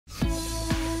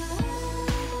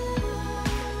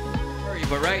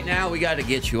but right now we got to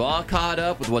get you all caught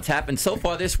up with what's happened so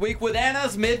far this week with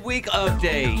Anna's midweek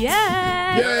update.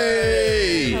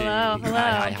 Yay! Hello.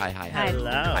 Hi.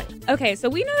 Hello. Okay, so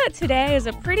we know that today is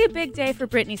a pretty big day for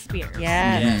Britney Spears.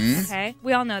 Yes. Okay,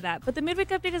 we all know that. But the midweek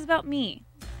update is about me.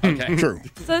 Okay. True.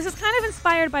 So this is kind of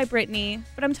inspired by Britney,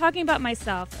 but I'm talking about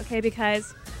myself, okay,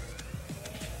 because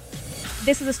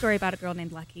this is a story about a girl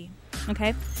named Lucky,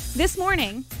 okay? This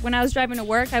morning, when I was driving to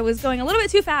work, I was going a little bit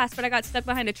too fast, but I got stuck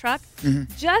behind a truck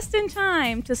just in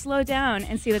time to slow down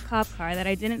and see the cop car that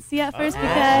I didn't see at first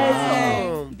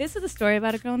because this is a story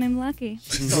about a girl named Lucky.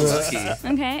 So lucky.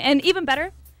 Okay, and even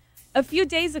better, a few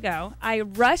days ago, I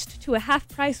rushed to a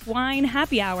half-price wine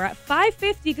happy hour at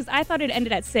 5:50 because I thought it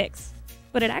ended at 6,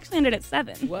 but it actually ended at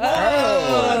 7. Whoa.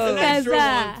 That's an extra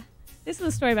one. This is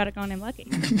a story about a girl named Lucky.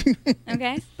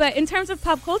 Okay? But in terms of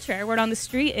pop culture, word on the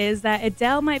street is that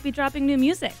Adele might be dropping new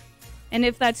music. And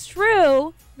if that's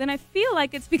true, then I feel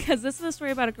like it's because this is a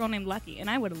story about a girl named Lucky, and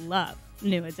I would love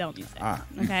new Adele music.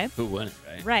 Okay? Who wouldn't,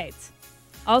 right? Right.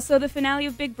 Also, the finale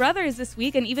of Big Brother is this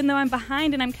week, and even though I'm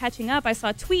behind and I'm catching up, I saw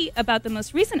a tweet about the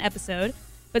most recent episode.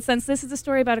 But since this is a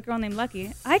story about a girl named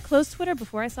Lucky, I closed Twitter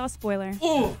before I saw a spoiler.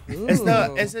 Ooh.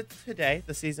 Is it today,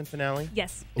 the season finale?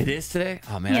 Yes. It is today?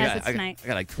 Oh, man. Yes, I it's got tonight. I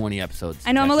got like 20 episodes.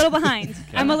 I know, I'm a little behind.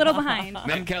 I'm a little behind.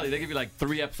 Man, Kelly, they give you like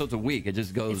 3 episodes a week. It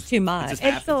just goes. It's too much. It just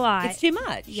It's happens. a lot. It's too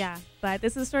much. Yeah, but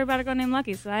this is a story about a girl named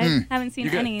Lucky, so I haven't seen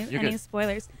You're good. any You're good.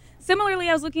 spoilers. Similarly,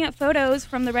 I was looking at photos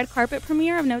from the red carpet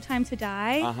premiere of No Time to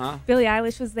Die. Uh-huh. Billie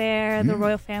Eilish was there. The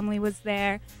royal family was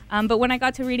there. But when I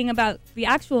got to reading about the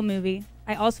actual movie,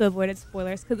 I also avoided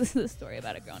spoilers because this is a story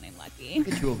about a girl named Lucky. Look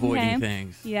at you avoiding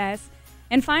things. Yes.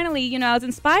 And finally, I was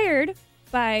inspired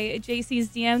by JC's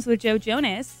DMs with Joe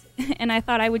Jonas, and I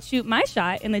thought I would shoot my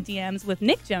shot in the DMs with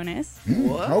Nick Jonas.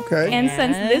 Okay. And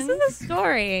since this is a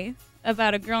story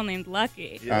about a girl named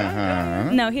Lucky,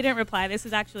 no, he didn't reply. This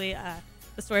is actually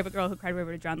the story of a girl who cried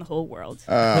river to drown the whole world.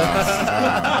 Sorry.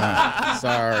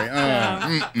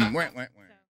 Wait.